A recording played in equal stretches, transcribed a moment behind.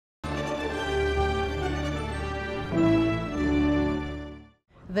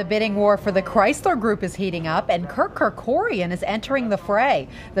The bidding war for the Chrysler Group is heating up, and Kirk Kerkorian is entering the fray.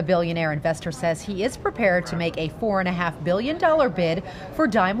 The billionaire investor says he is prepared to make a $4.5 billion bid for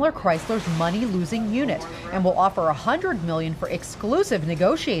Daimler Chrysler's money-losing unit and will offer $100 million for exclusive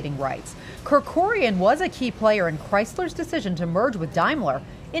negotiating rights. Kerkorian was a key player in Chrysler's decision to merge with Daimler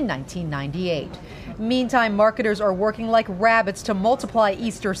in 1998. Meantime, marketers are working like rabbits to multiply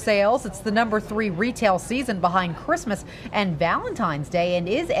Easter sales. It's the number 3 retail season behind Christmas and Valentine's Day and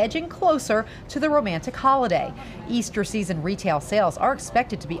is edging closer to the romantic holiday. Easter season retail sales are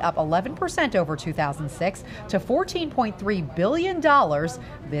expected to be up 11% over 2006 to $14.3 billion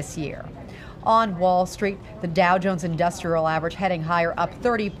this year. On Wall Street, the Dow Jones Industrial Average heading higher, up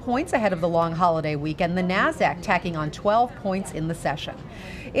 30 points ahead of the long holiday weekend. The Nasdaq tacking on 12 points in the session.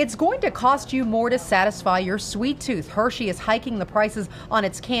 It's going to cost you more to satisfy your sweet tooth. Hershey is hiking the prices on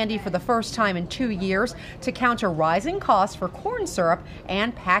its candy for the first time in 2 years to counter rising costs for corn syrup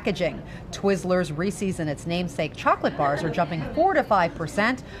and packaging. Twizzlers, Reese's, and its namesake chocolate bars are jumping 4 to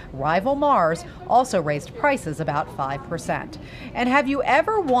 5%. Rival Mars also raised prices about 5%. And have you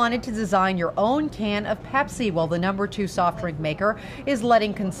ever wanted to design your own can of Pepsi? Well, the number 2 soft drink maker is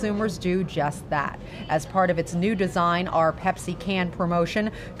letting consumers do just that. As part of its new design, our Pepsi can promotion,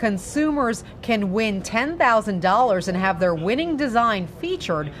 consumers can win $10,000 and have their winning design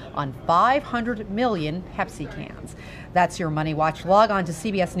featured on 500 million Pepsi cans. That's your Money Watch. Log on to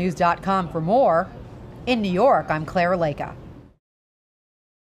CBSNews.com for more. In New York, I'm Leka.